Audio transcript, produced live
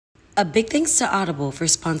A big thanks to Audible for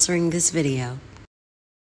sponsoring this video.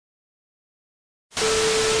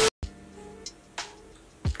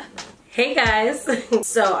 Hey guys,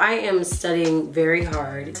 so I am studying very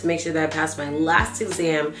hard to make sure that I pass my last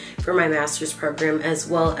exam for my master's program, as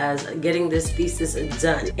well as getting this thesis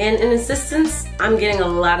done. And in assistance, I'm getting a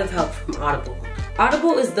lot of help from Audible.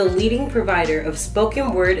 Audible is the leading provider of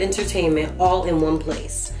spoken word entertainment all in one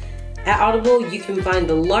place. At Audible, you can find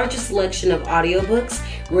the largest selection of audiobooks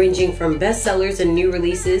ranging from bestsellers and new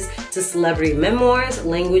releases to celebrity memoirs,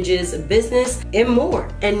 languages, business, and more.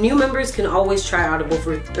 And new members can always try Audible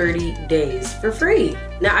for 30 days for free.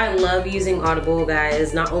 Now, I love using Audible,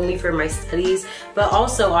 guys, not only for my studies, but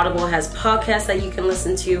also Audible has podcasts that you can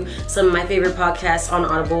listen to. Some of my favorite podcasts on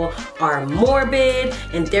Audible are Morbid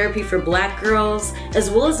and Therapy for Black Girls, as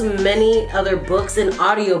well as many other books and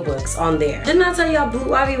audiobooks on there. Didn't I tell y'all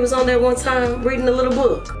Blue Ivy was on there one time reading a little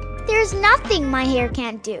book? There's nothing my hair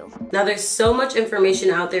can't do. Now, there's so much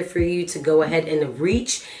information out there for you to go ahead and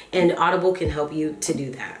reach, and Audible can help you to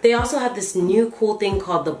do that. They also have this new cool thing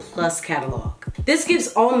called the Plus catalog. This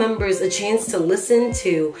gives all members a chance to listen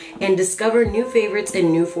to and discover new favorites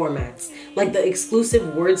and new formats, like the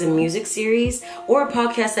exclusive Words and Music series or a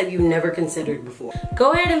podcast that you've never considered before.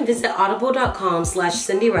 Go ahead and visit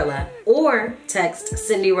audible.com/Cindyrella or text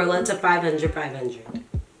Cindyrella to 500-500.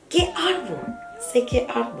 Get Audible. Say get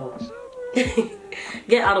Audible.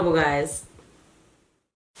 Get Audible, guys.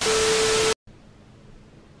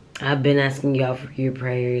 I've been asking y'all for your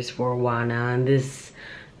prayers for a while now, and this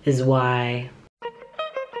is why.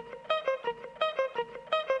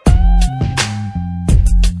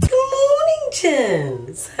 Good morning,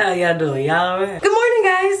 chins. How y'all doing? Y'all alright? Good morning,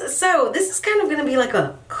 guys. So this is kind of gonna be like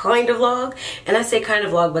a kind of vlog, and I say kind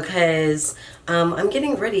of vlog because I'm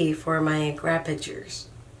getting ready for my grad pictures.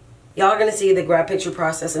 Y'all are gonna see the grad picture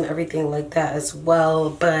process and everything like that as well,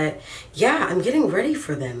 but yeah, I'm getting ready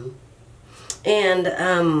for them. And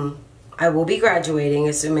I will be graduating,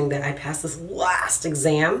 assuming that I pass this last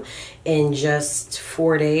exam in just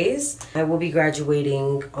 4 days. I will be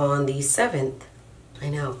graduating on the 7th. I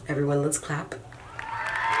know, everyone, let's clap.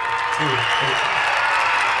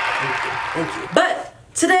 Thank you. But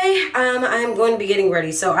today, I'm going to be getting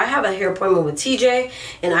ready. So I have a hair appointment with TJ,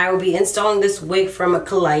 and I will be installing this wig from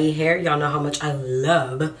Klaiyi Hair. Y'all know how much I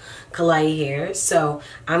love Klaiyi Hair. So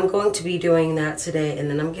I'm going to be doing that today, and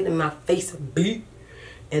then I'm getting my face beat.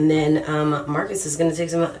 And then Marcus is going to take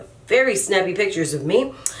some very snappy pictures of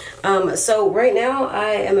me. So right now,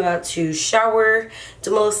 I am about to shower,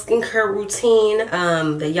 do my little skincare routine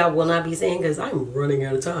that y'all will not be seeing because I'm running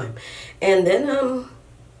out of time. And then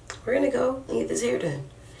we're gonna go and get this hair done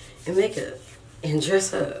and makeup and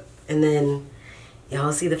dress up, and then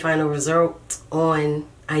y'all see the final result on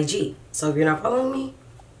IG. So if you're not following me,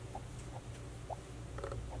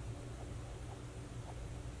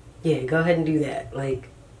 yeah, go ahead and do that, like,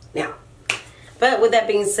 now. But with that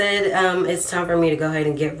being said, it's time for me to go ahead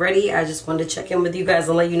and get ready. I just wanted to check in with you guys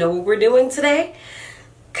and let you know what we're doing today.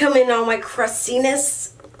 Come in on my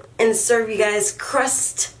crustiness and serve you guys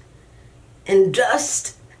crust and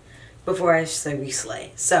dust before I serve you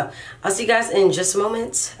slay. So I'll see you guys in just a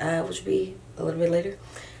moment, which will be a little bit later.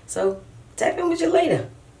 So tap in with you later.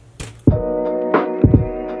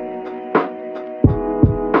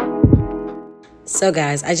 So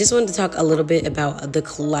guys, I just wanted to talk a little bit about the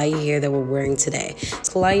Klaiyi hair that we're wearing today.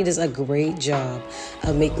 Klaiyi does a great job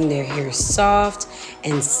of making their hair soft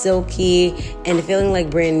and silky and feeling like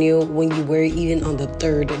brand new when you wear it even on the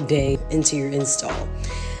 3rd day into your install.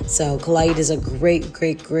 So Klaiyi does a great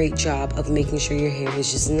job of making sure your hair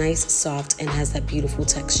is just nice, soft, and has that beautiful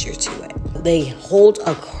texture to it. They hold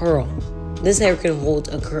a curl. This hair can hold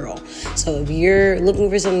a curl. So if you're looking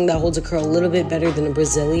for something that holds a curl a little bit better than a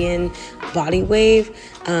Brazilian body wave,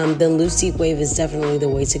 then loose deep wave is definitely the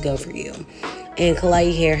way to go for you. And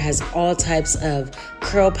Klaiyi hair has all types of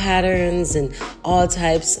curl patterns and all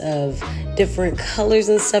types of different colors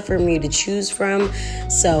and stuff for me to choose from.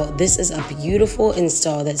 So this is a beautiful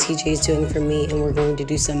install that TJ is doing for me, and we're going to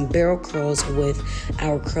do some barrel curls with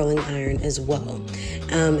our curling iron as well.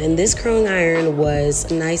 And this curling iron was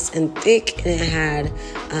nice and thick, and it had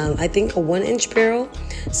I think a 1-inch barrel.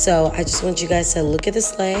 So I just want you guys to look at the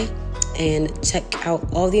sleigh and check out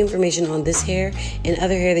all the information on this hair and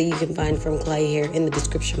other hair that you can find from Klaiyi Hair in the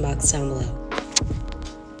description box down below.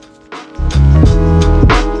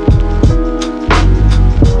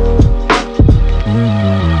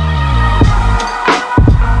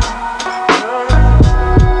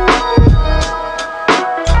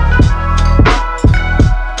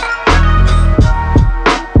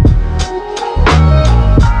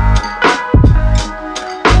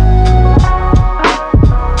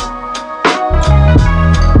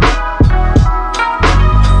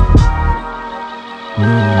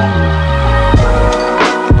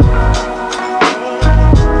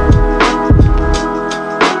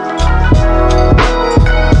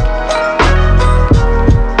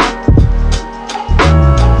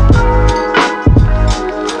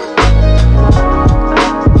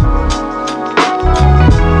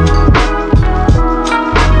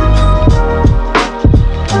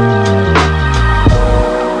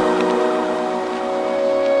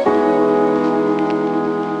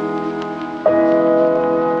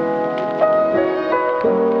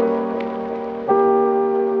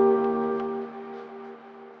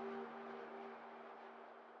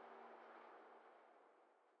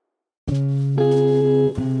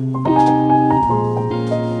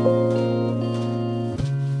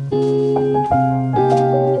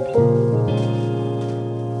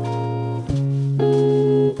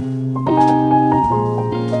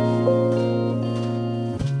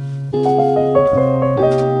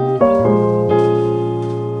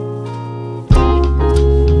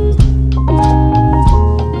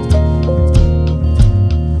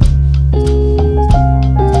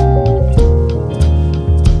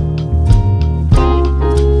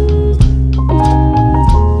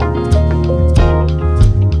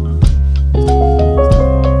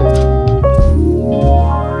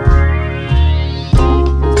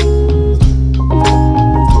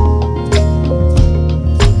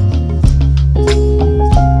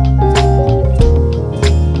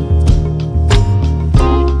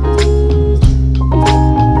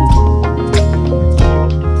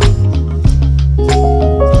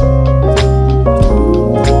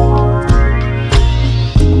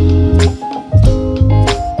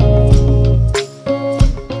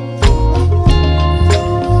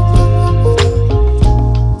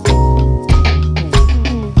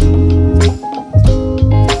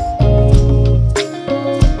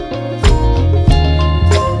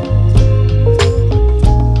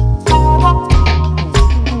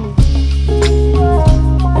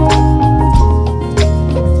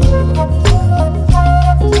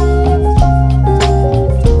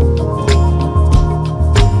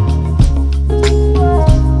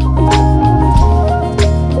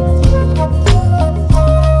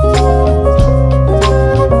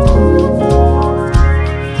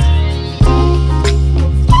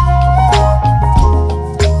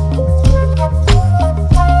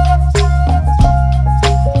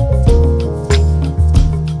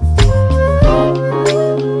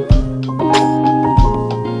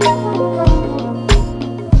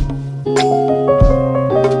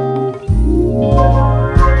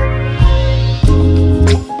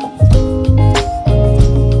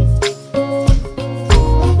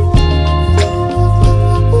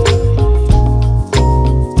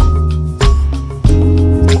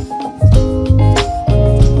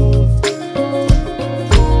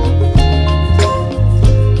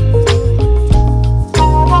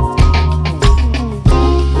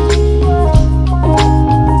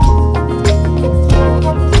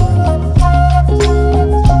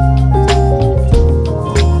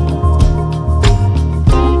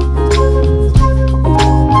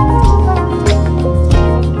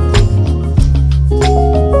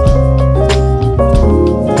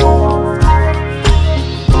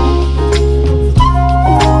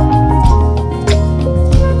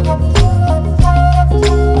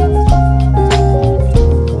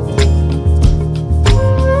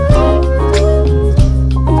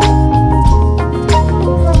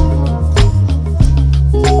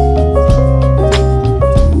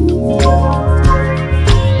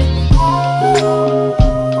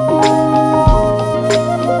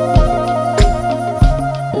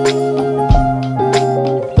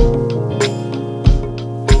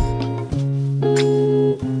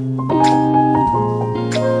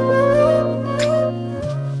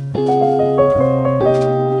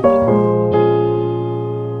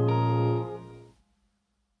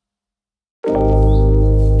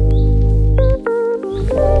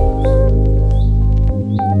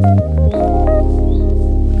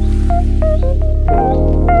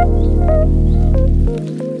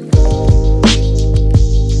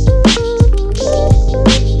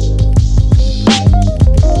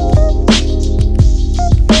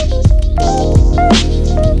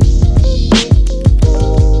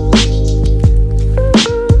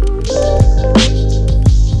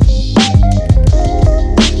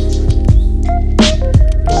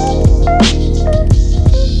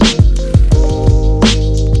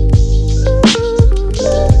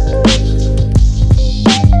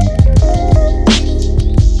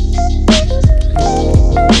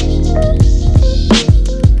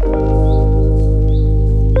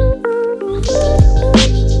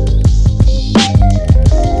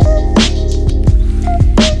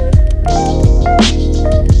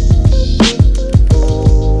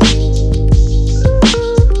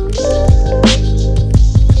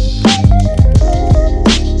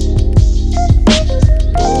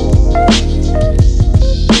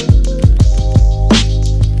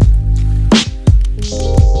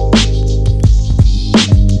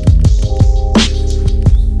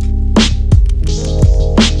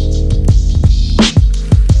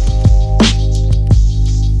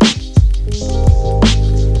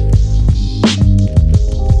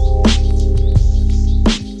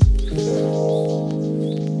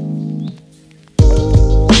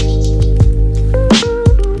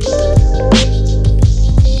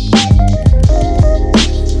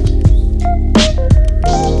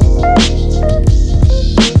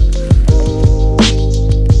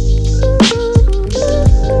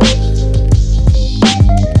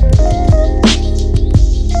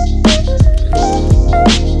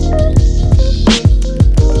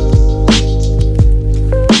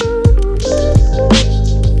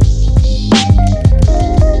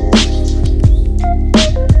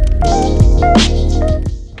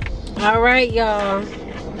 right, y'all.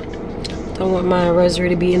 Don't want my rosary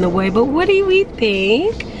to be in the way, but what do we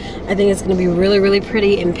think? I think it's gonna be really, really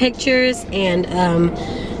pretty in pictures, and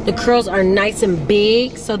the curls are nice and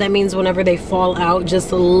big, so that means whenever they fall out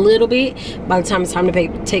just a little bit, by the time it's time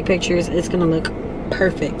to take pictures, it's gonna look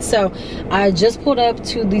perfect. So I just pulled up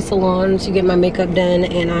to the salon to get my makeup done,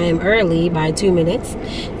 and I am early by 2 minutes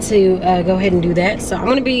to go ahead and do that. So I'm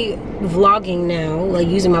gonna be vlogging now, like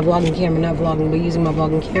using my vlogging camera, not vlogging, but using my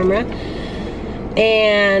vlogging camera.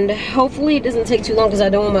 And hopefully it doesn't take too long, because I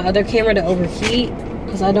don't want my other camera to overheat,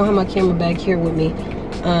 because I don't have my camera back here with me.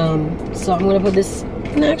 So I'm gonna put this,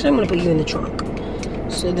 actually I'm gonna put you in the trunk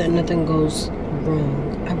so that nothing goes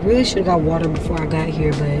wrong. I really should have got water before I got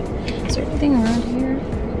here, but is there anything around here?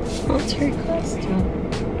 Military costume.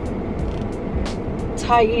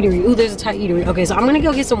 Thai eatery. Ooh, there's a Thai eatery. Okay, so I'm gonna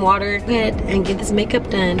go get some water, go ahead and get this makeup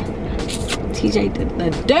done. TJ did the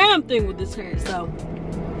damn thing with this hair, so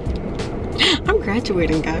I'm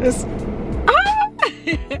graduating, guys. Ah!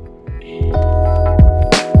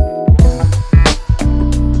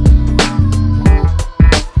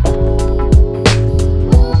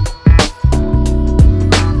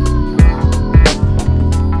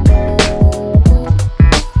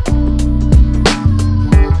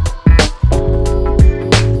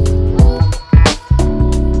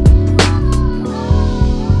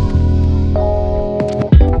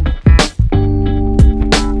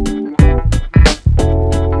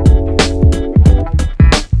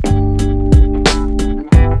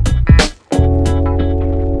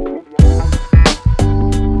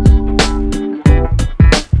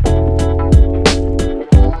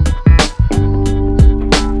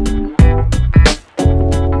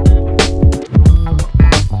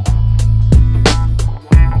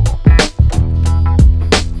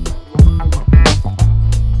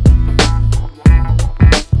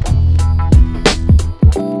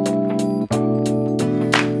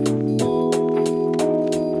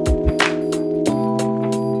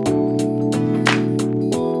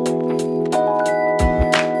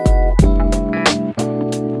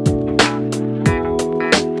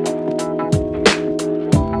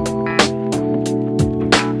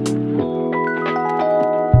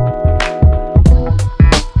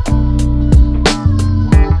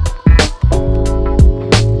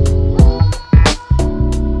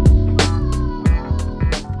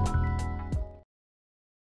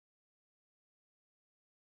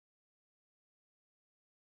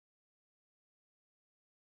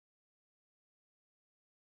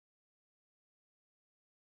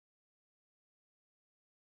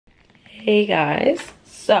 Hey guys,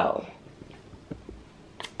 so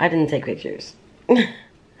I didn't take pictures.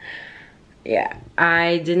 Yeah,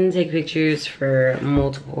 I didn't take pictures for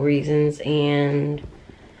multiple reasons, and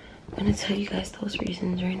I'm gonna tell you guys those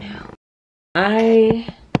reasons right now.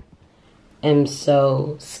 I am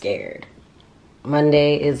so scared.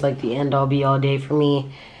 Monday is like the end all be all day for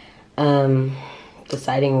me,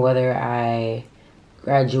 deciding whether I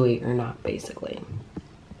graduate or not, basically.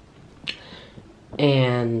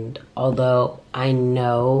 And although I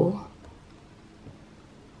know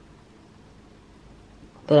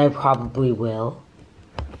that I probably will,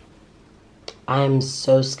 I'm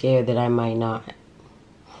so scared that I might not.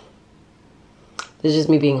 This is just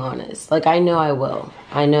me being honest. Like, I know I will.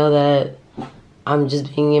 I know that I'm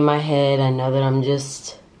just being in my head. I know that I'm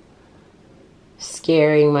just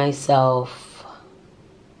scaring myself.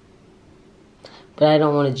 But I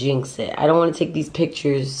don't want to jinx it. I don't want to take these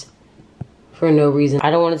pictures for no reason.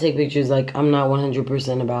 I don't want to take pictures like I'm not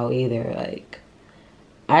 100% about either. Like,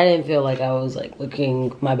 I didn't feel like I was like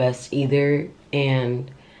looking my best either,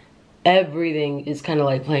 and everything is kind of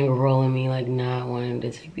like playing a role in me like not wanting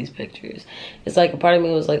to take these pictures. It's like a part of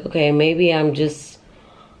me was like, okay, maybe I'm just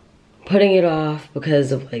putting it off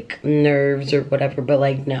because of like nerves or whatever, but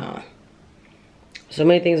like no. So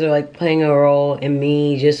many things are like playing a role in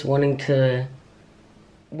me just wanting to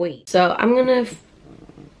wait. So I'm gonna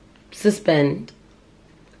suspend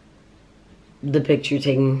the picture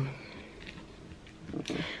taking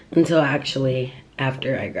until actually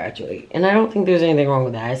after I graduate. And I don't think there's anything wrong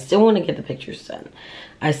with that. I still want to get the pictures done.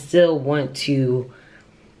 I still want to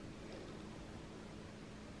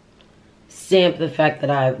stamp the fact that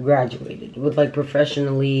I've graduated with like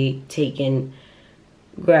professionally taken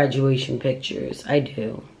graduation pictures. I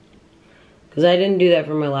do. Because I didn't do that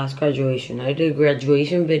for my last graduation. I did a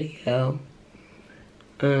graduation video.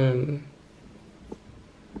 And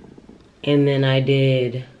then I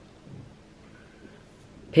did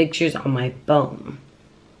pictures on my phone,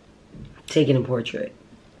 taking a portrait.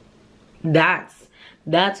 That's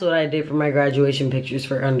what I did for my graduation pictures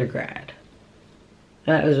for undergrad.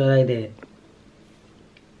 That was what I did.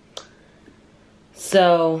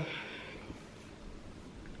 So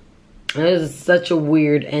it was such a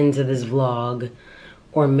weird end to this vlog,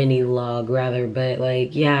 or mini vlog rather, but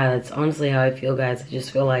like, yeah, that's honestly how I feel, guys. I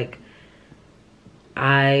just feel like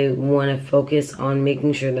I want to focus on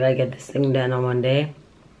making sure that I get this thing done on Monday,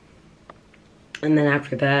 and then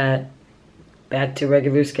after that, back to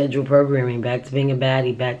regular schedule programming, back to being a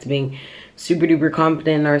baddie, back to being super duper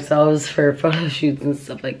confident in ourselves for photo shoots and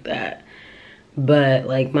stuff like that. But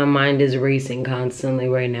like, my mind is racing constantly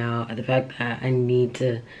right now at the fact that I need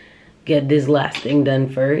to get this last thing done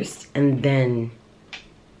first, and then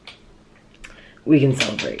we can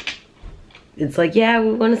celebrate. It's like, yeah,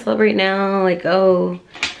 we want to celebrate now. Like, oh,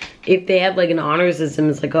 if they have like an honor system,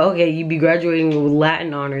 it's like, oh, okay, you'd be graduating with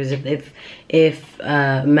Latin honors if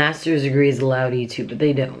master's degree is allowed you to, but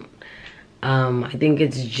they don't. I think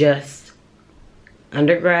it's just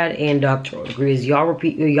undergrad and doctoral degrees.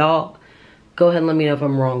 Y'all go ahead and let me know if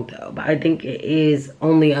I'm wrong though, but I think it is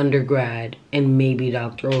only undergrad and maybe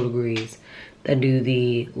doctoral degrees that do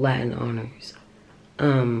the Latin honors.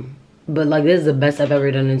 But like, this is the best I've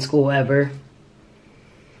ever done in school ever.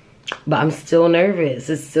 But I'm still nervous.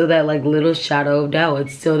 It's still that like little shadow of doubt.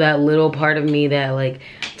 It's still that little part of me that like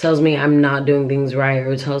tells me I'm not doing things right,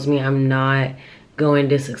 or tells me I'm not going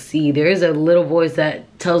to succeed. There is a little voice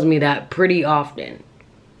that tells me that pretty often.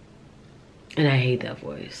 And I hate that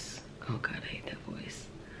voice. Oh God, I hate that voice.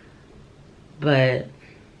 But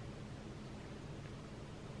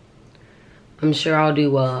I'm sure I'll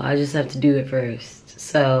do well. I just have to do it first.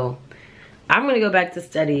 So I'm gonna go back to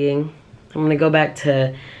studying. I'm gonna go back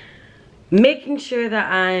to making sure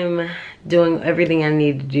that I'm doing everything I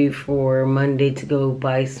need to do for Monday to go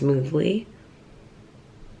by smoothly.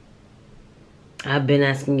 I've been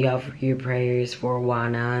asking y'all for your prayers for a while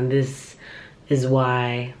now, and this is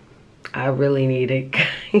why I really need it,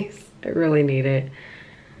 guys. I really need it.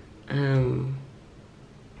 And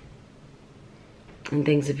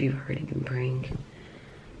thanks if you've already been praying.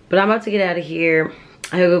 But I'm about to get out of here.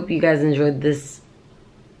 I hope you guys enjoyed this,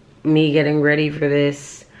 me getting ready for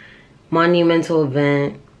this monumental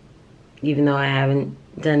event, even though I haven't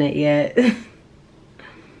done it yet.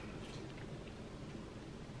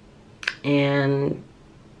 And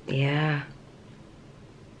yeah,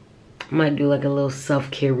 I might do like a little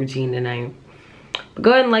self-care routine tonight. But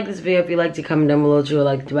go ahead and like this video if you liked it. Comment down below what you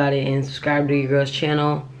liked about it, and subscribe to your girl's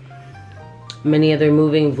channel. Many other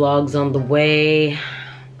moving vlogs on the way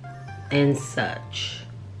and such.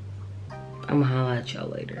 I'm gonna holla at y'all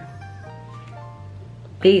later.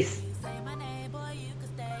 Peace.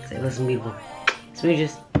 Say listen, beautiful.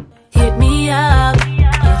 Smooches. Hit me up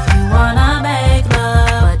if you wanna